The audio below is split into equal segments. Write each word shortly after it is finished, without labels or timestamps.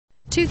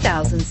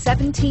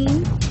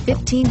2017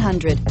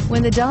 1500.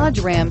 When the Dodge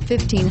Ram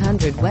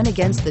 1500 went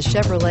against the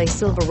Chevrolet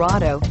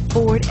Silverado,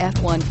 Ford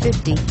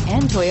F-150,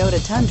 and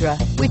Toyota Tundra,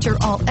 which are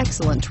all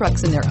excellent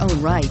trucks in their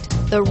own right,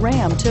 the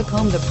Ram took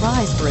home the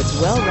prize for its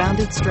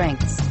well-rounded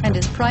strengths and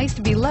is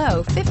priced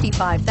below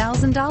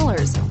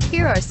 $55,000.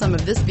 Here are some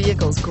of this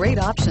vehicle's great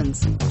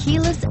options: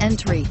 keyless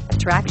entry,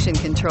 traction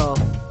control,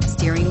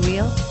 steering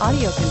wheel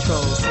audio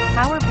controls,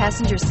 power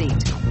passenger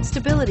seat,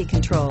 stability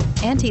control,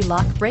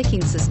 anti-lock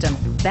braking system,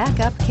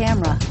 backup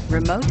camera,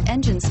 remote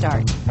engine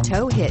start,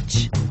 tow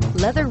hitch,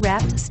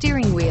 leather-wrapped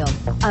steering wheel.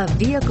 A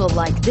vehicle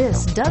like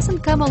this doesn't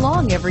come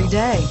along every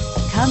day.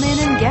 Come in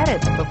and get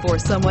it before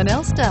someone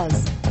else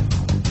does.